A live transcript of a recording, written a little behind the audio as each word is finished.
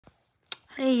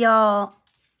Hey y'all,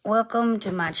 welcome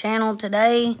to my channel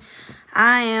today.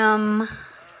 I am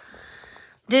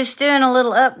just doing a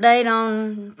little update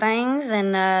on things,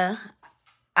 and I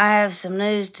have some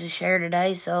news to share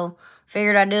today, so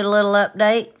figured I'd do a little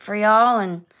update for y'all.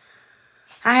 And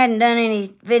I hadn't done any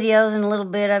videos in a little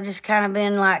bit. I've just kind of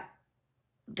been like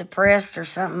depressed or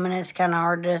something, and it's kind of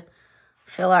hard to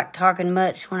feel like talking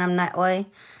much when I'm that way.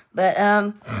 But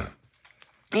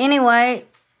anyway,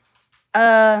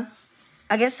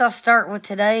 I guess I'll start with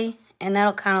today, and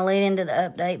that'll kind of lead into the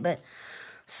update. But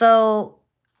so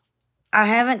I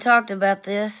haven't talked about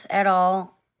this at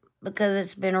all because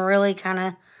it's been really kind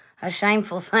of a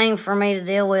shameful thing for me to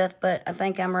deal with, but I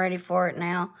think I'm ready for it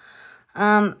now.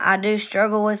 I do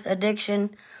struggle with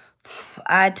addiction.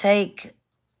 I take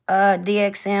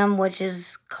DXM, which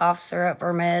is cough syrup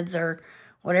or meds or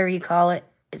whatever you call it.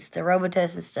 It's the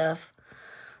Robitussin stuff.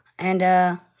 And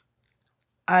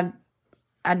I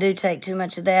I do take too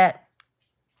much of that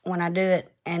when I do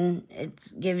it, and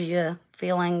it gives you a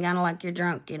feeling kind of like you're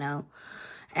drunk, you know.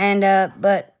 And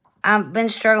but I've been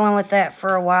struggling with that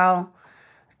for a while,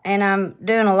 and I'm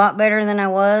doing a lot better than I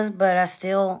was, but I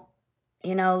still, do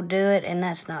it, and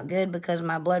that's not good because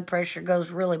my blood pressure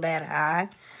goes really bad high.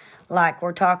 Like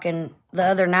we're talking the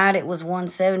other night, it was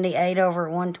 178 over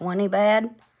 120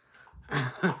 bad.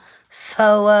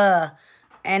 So,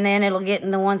 and then it'll get in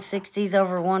the 160s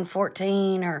over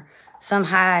 114 or some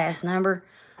high ass number.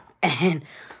 And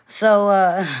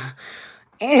so,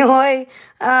 anyway,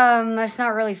 that's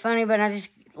not really funny, but I just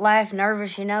laugh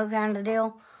nervous, kind of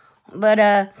deal.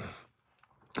 But,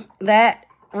 that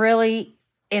really,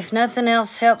 if nothing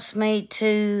else helps me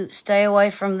to stay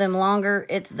away from them longer,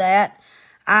 it's that.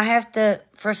 I have to,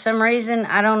 for some reason,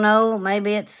 I don't know,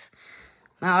 maybe it's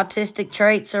my autistic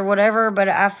traits or whatever, but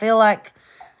I feel like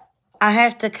I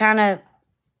have to kind of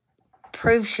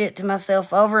prove shit to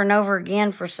myself over and over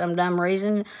again for some dumb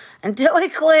reason until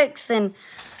it clicks. And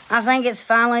I think it's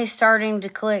finally starting to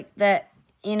click that,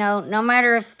 no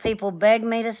matter if people beg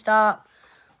me to stop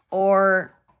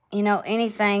or,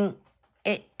 anything,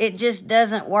 it just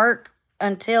doesn't work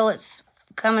until it's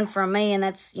coming from me. And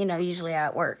that's, usually how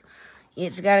it works.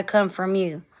 It's got to come from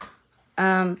you.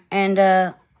 And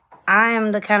I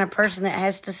am the kind of person that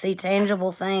has to see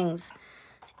tangible things,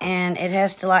 and it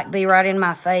has to like be right in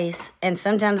my face. And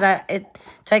sometimes it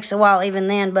takes a while even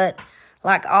then, but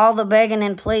like all the begging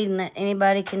and pleading that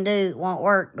anybody can do won't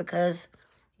work because,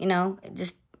 it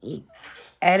just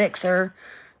addicts are,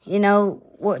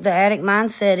 what the addict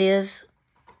mindset is,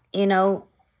 oh,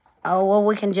 well,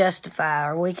 we can justify,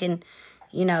 or we can,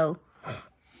 oh,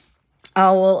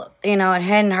 well, it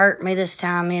hadn't hurt me this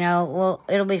time, well,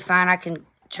 it'll be fine. I can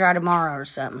try tomorrow or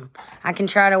something. I can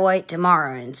try to wait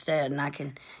tomorrow instead, and I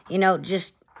can,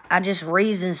 I just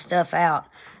reason stuff out,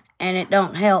 and it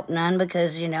don't help none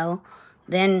because,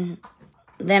 then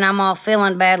I'm all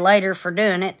feeling bad later for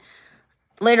doing it.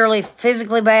 Literally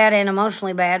physically bad and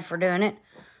emotionally bad for doing it.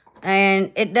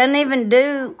 And it doesn't even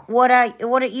do what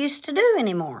it used to do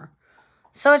anymore.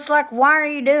 So it's like, why are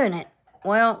you doing it?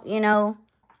 Well,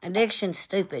 addiction's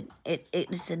stupid.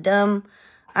 It's a dumb.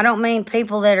 I don't mean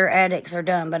people that are addicts are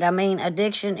dumb, but I mean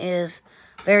addiction is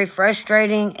very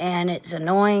frustrating, and it's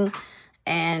annoying,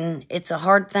 and it's a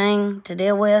hard thing to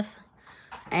deal with.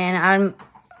 And I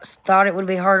thought it would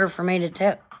be harder for me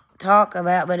to talk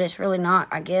about, but it's really not,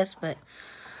 I guess. But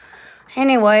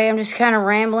anyway, I'm just kind of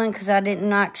rambling because I didn't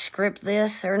like script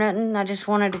this or nothing. I just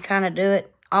wanted to kind of do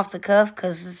it off the cuff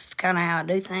because it's kind of how I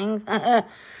do things.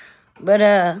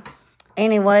 But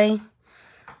anyway,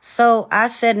 so I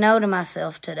said no to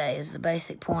myself today is the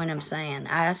basic point I'm saying.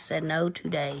 I said no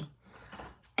today.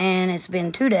 And it's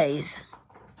been 2 days.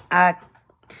 I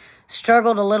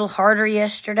struggled a little harder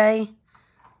yesterday.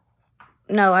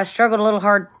 No, I struggled a little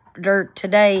harder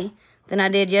today than I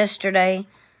did yesterday.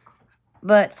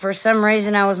 But for some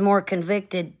reason, I was more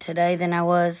convicted today than I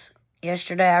was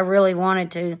yesterday. I really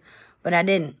wanted to, but I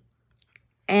didn't.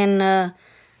 And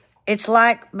it's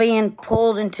like being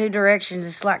pulled in two directions.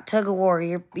 It's like tug of war.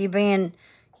 You're being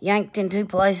yanked in two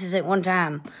places at one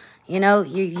time. You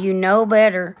know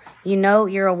better.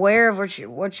 You're aware of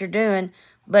what you're doing,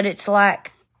 but it's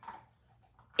like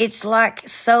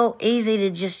so easy to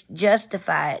just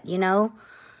justify it.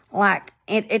 Like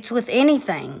it's with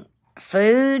anything,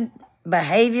 food,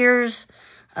 behaviors,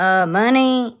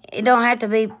 money. It don't have to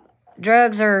be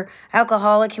drugs or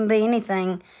alcohol. It can be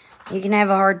anything. You can have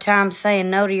a hard time saying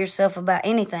no to yourself about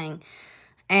anything.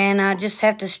 And I just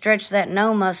have to stretch that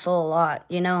no muscle a lot,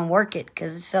 and work it.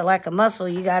 Because it's like a muscle.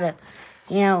 You got to,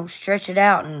 stretch it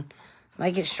out and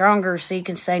make it stronger so you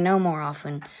can say no more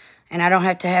often. And I don't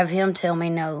have to have him tell me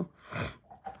no.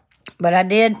 But I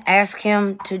did ask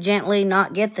him to gently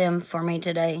not get them for me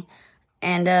today.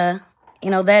 And,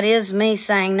 that is me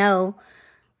saying no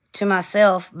to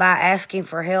myself by asking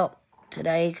for help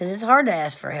today, because it's hard to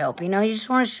ask for help. You just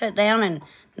want to shut down and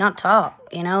not talk,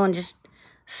 and just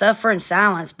suffer in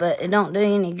silence, but it don't do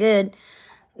you any good.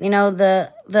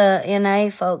 The NA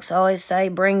folks always say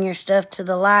bring your stuff to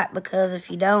the light, because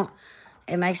if you don't,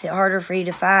 it makes it harder for you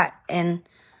to fight. And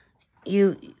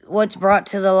what's brought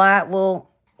to the light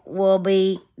will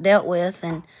be dealt with,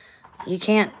 and you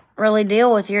can't really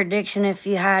deal with your addiction if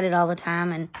you hide it all the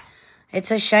time. And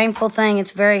it's a shameful thing.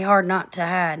 It's very hard not to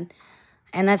hide.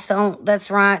 And that's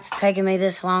why it's taken me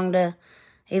this long to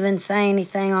even say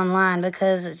anything online,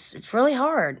 because it's really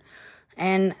hard.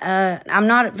 And I'm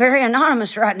not very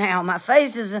anonymous right now. My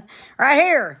face is right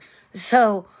here.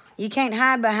 So you can't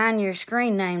hide behind your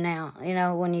screen name now,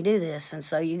 when you do this. And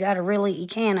so you got to you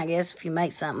can, I guess, if you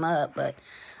make something up. But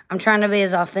I'm trying to be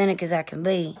as authentic as I can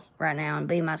be right now and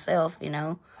be myself,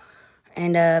 And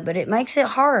but it makes it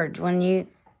hard when you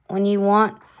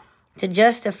want to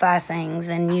justify things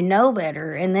and you know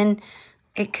better, and then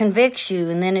it convicts you.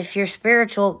 And then if you're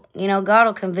spiritual, God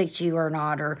will convict you or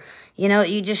not, or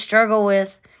you just struggle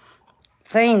with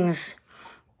things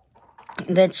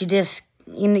that you just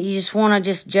want to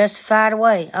just justify it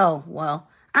away. Oh, well,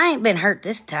 I ain't been hurt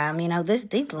this time,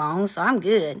 these long, so I'm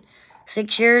good.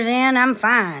 6 years in, I'm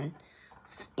fine.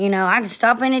 I can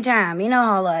stop anytime. You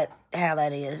know how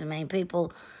that is. I mean,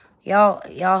 people,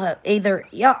 y'all have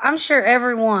I'm sure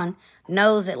everyone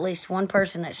knows at least one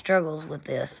person that struggles with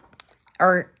this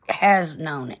or has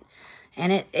known it.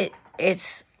 And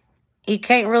it's you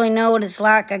can't really know what it's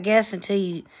like, I guess, until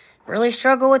you really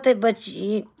struggle with it, but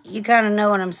you kind of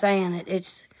know what I'm saying.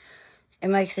 It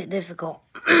makes it difficult.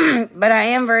 But I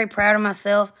am very proud of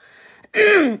myself.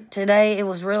 Today, it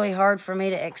was really hard for me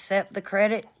to accept the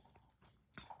credit,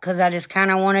 because I just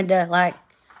kind of wanted to,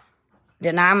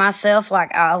 deny myself,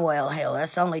 oh, well, hell,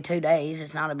 that's only 2 days.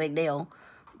 It's not a big deal.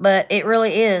 But it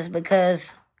really is,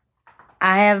 because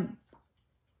I have,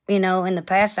 in the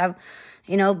past, I've,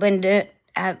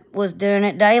 I was doing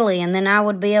it daily, and then I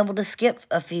would be able to skip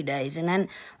a few days. And then,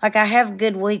 I have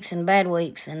good weeks and bad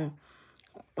weeks, and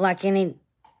like any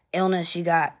illness you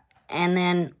got. And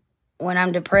then when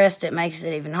I'm depressed, it makes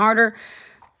it even harder.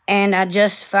 And I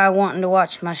justify wanting to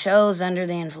watch my shows under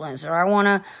the influence. Or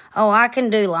I can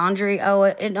do laundry. Oh,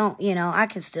 it don't, I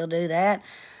can still do that.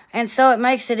 And so it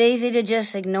makes it easy to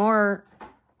just ignore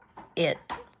it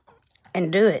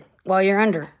and do it while you're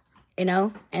under,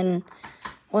 And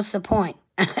what's the point?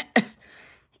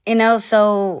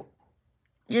 So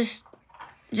just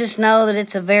know that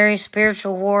it's a very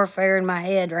spiritual warfare in my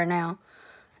head right now.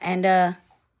 And,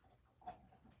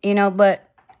 but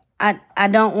I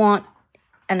don't want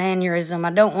an aneurysm.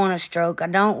 I don't want a stroke. I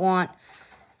don't want,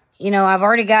 I've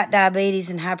already got diabetes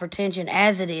and hypertension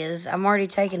as it is. I'm already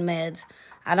taking meds.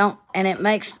 And it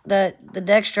makes the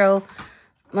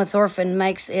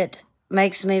dextromethorphan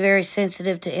makes me very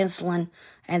sensitive to insulin.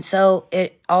 And so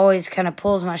it always kind of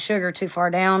pulls my sugar too far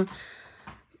down.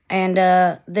 And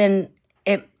then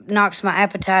it knocks my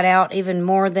appetite out even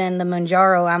more than the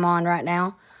Mounjaro I'm on right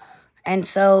now. And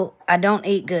so I don't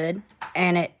eat good,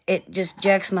 and it just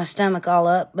jacks my stomach all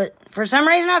up. But for some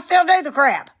reason, I still do the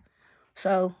crap.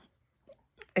 So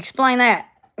explain that.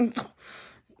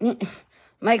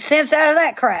 Make sense out of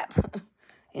that crap.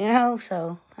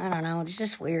 So I don't know. It's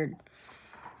just weird.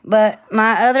 But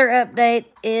my other update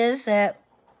is that,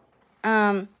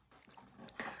 other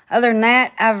than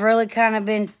that, I've really kind of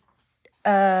been,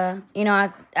 I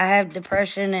have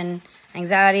depression and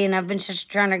anxiety, and I've been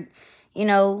just trying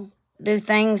to, do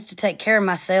things to take care of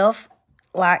myself,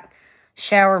 like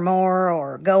shower more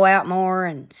or go out more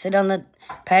and sit on the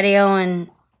patio and,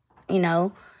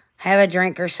 have a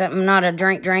drink or something. Not a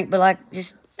drink, but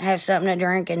just have something to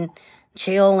drink and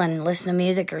chill and listen to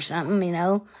music or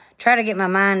something, Try to get my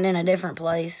mind in a different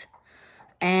place.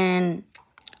 And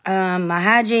my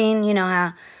hygiene,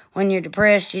 how when you're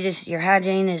depressed, your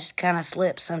hygiene is kind of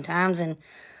slips sometimes. And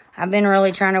I've been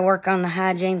really trying to work on the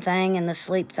hygiene thing and the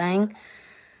sleep thing.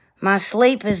 My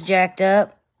sleep is jacked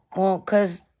up, well,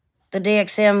 because the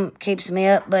DXM keeps me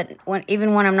up, but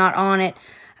even when I'm not on it,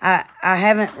 I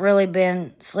haven't really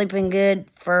been sleeping good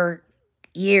for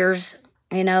years,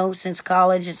 since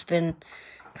college. It's been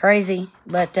crazy,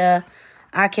 but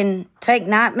I can take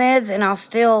night meds, and I'll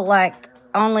still,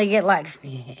 only get,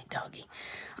 doggy,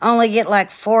 only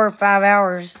get, 4 or 5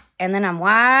 hours, and then I'm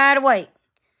wide awake.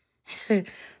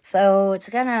 So it's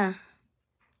kind of...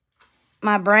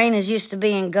 My brain is used to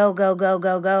being go, go, go,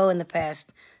 go, go in the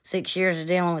past 6 years of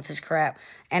dealing with this crap.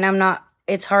 And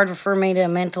it's hard for me to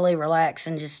mentally relax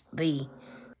and just be.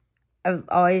 I've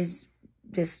always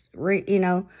just, you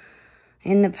know,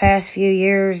 in the past few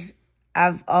years,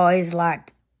 I've always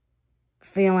liked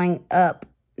feeling up,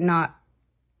 not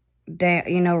down,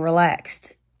 you know,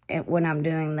 relaxed when I'm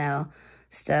doing the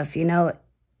stuff, you know.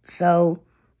 So,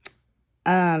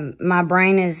 my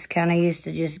brain is kind of used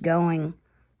to just going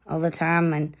all the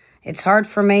time, and it's hard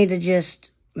for me to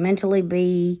just mentally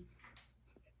be,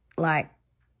 like,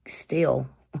 still.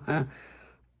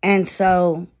 And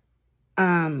so,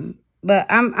 but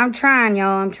I'm trying,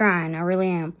 y'all. I'm trying. I really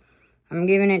am. I'm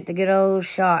giving it the good old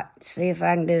shot. See if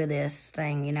I can do this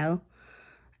thing, you know.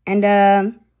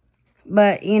 And,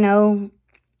 but, you know,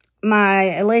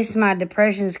 at least my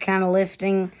depression's kind of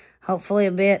lifting, hopefully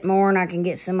a bit more, and I can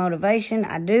get some motivation.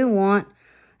 I do want,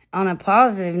 on a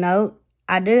positive note,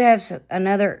 I do have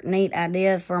another neat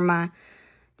idea for my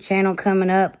channel coming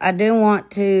up. I do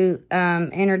want to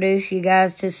introduce you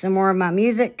guys to some more of my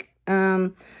music.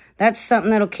 That's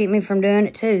something that'll keep me from doing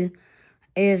it too,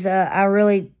 is I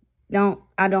really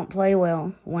don't play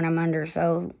well when I'm under,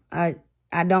 so I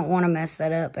don't want to mess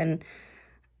that up. And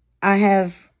I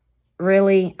have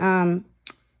really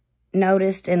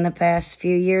noticed in the past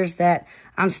few years that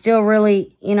I'm still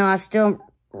really, you know, I still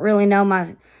really know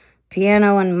my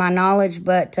piano and my knowledge,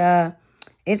 but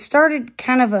it started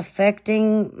kind of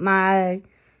affecting my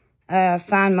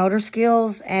fine motor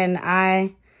skills, and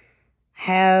I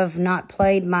have not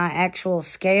played my actual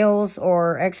scales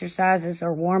or exercises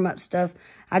or warm-up stuff.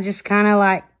 I just kind of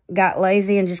like got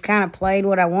lazy and just kind of played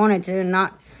what I wanted to and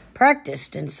not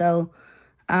practiced. And so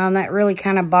that really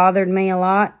kind of bothered me a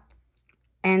lot.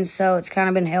 And so it's kind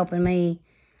of been helping me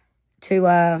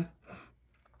to,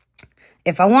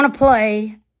 if I want to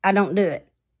play, I don't do it,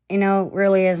 you know,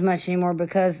 really as much anymore,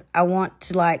 because I want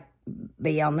to, like,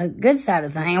 be on the good side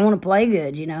of things. I want to play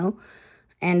good, you know.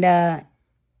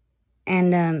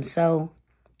 So,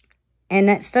 and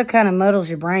that stuff kind of muddles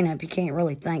your brain up. You can't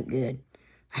really think good.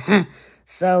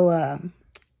 So,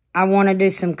 I want to do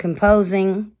some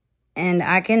composing, and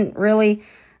I can really,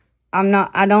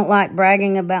 I don't like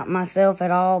bragging about myself at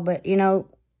all, but, you know,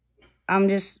 I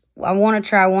want to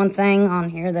try one thing on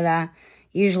here that I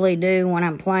usually do when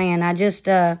I'm playing. I just,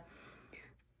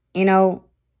 you know,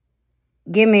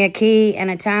 give me a key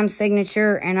and a time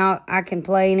signature, and I can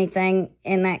play anything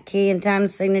in that key and time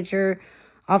signature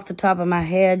off the top of my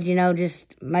head, you know,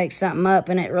 just make something up,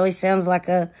 and it really sounds like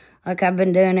I've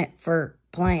been doing it for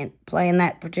playing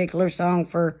that particular song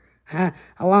for a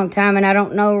long time, and I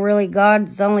don't know, really,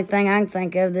 God's the only thing I can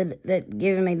think of that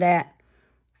giving me that.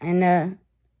 And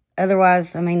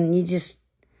otherwise, I mean,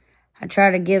 I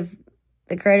try to give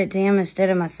the credit to him instead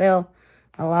of myself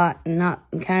a lot, and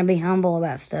kind of be humble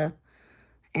about stuff.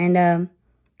 And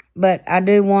but I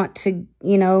do want to,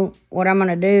 you know, what I'm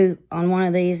gonna do on one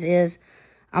of these is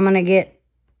I'm gonna get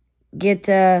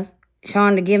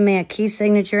Sean to give me a key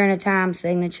signature and a time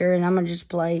signature, and I'm gonna just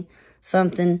play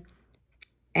something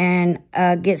and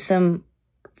get some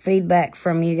feedback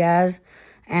from you guys.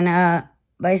 And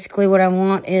basically what I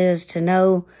want is to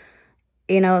know,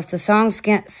 you know, if the song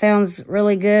sounds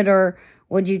really good, or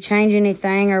would you change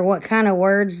anything, or what kind of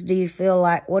words do you feel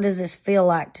like? What does this feel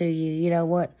like to you? You know,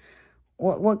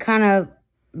 what kind of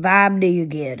vibe do you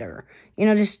get? Or, you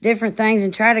know, just different things,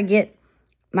 and try to get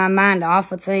my mind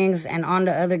off of things and onto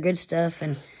other good stuff.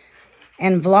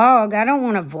 And vlog, I don't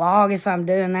want to vlog if I'm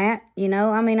doing that, you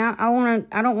know. I mean, I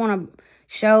don't want to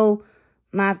show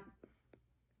my,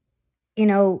 you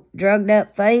know, drugged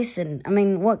up face. And I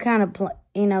mean, what kind of,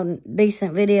 you know,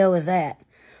 decent video is that?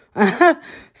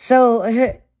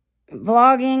 So,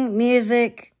 vlogging,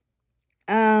 music,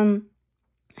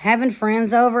 having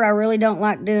friends over. I really don't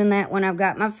like doing that when I've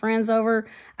got my friends over.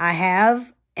 I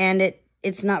have, and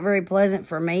it's not very pleasant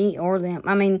for me or them.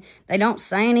 I mean, they don't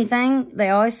say anything. They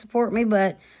always support me,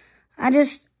 but I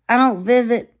don't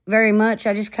visit very much.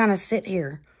 I just kind of sit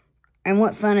here. And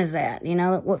what fun is that? You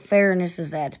know, what fairness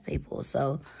is that to people?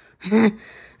 So,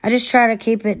 I just try to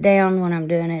keep it down when I'm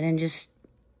doing it and just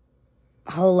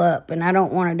hole up. And I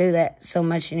don't want to do that so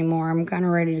much anymore. I'm kind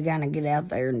of ready to kind of get out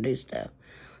there and do stuff.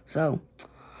 So,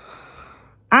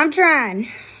 I'm trying.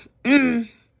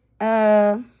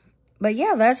 But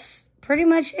yeah, that's pretty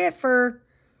much it for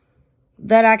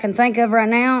that I can think of right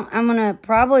now. I'm going to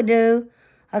probably do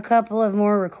a couple of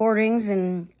more recordings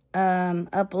and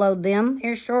upload them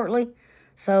here shortly.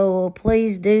 So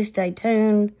please do stay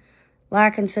tuned.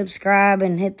 Like and subscribe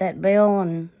and hit that bell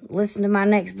and listen to my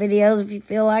next videos if you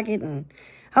feel like it. And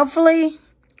hopefully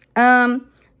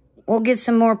we'll get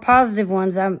some more positive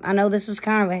ones. I know this was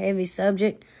kind of a heavy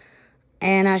subject,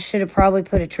 and I should have probably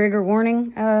put a trigger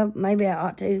warning. Maybe I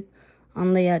ought to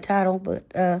on the title,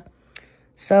 but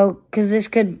so because this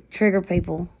could trigger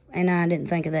people. and I didn't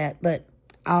think of that, but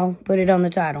I'll put it on the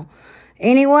title.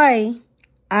 Anyway,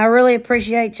 I really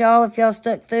appreciate y'all if y'all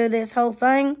stuck through this whole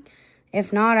thing.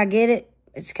 If not, I get it.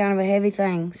 It's kind of a heavy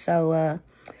thing. So,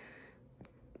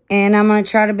 and I'm going to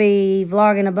try to be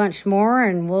vlogging a bunch more,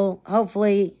 and we'll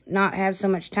hopefully not have so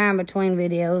much time between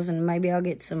videos, and maybe I'll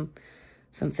get some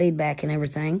feedback and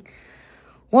everything.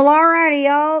 Well, alrighty,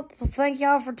 y'all. Thank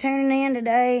y'all for tuning in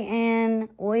today, and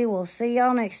we will see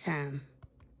y'all next time.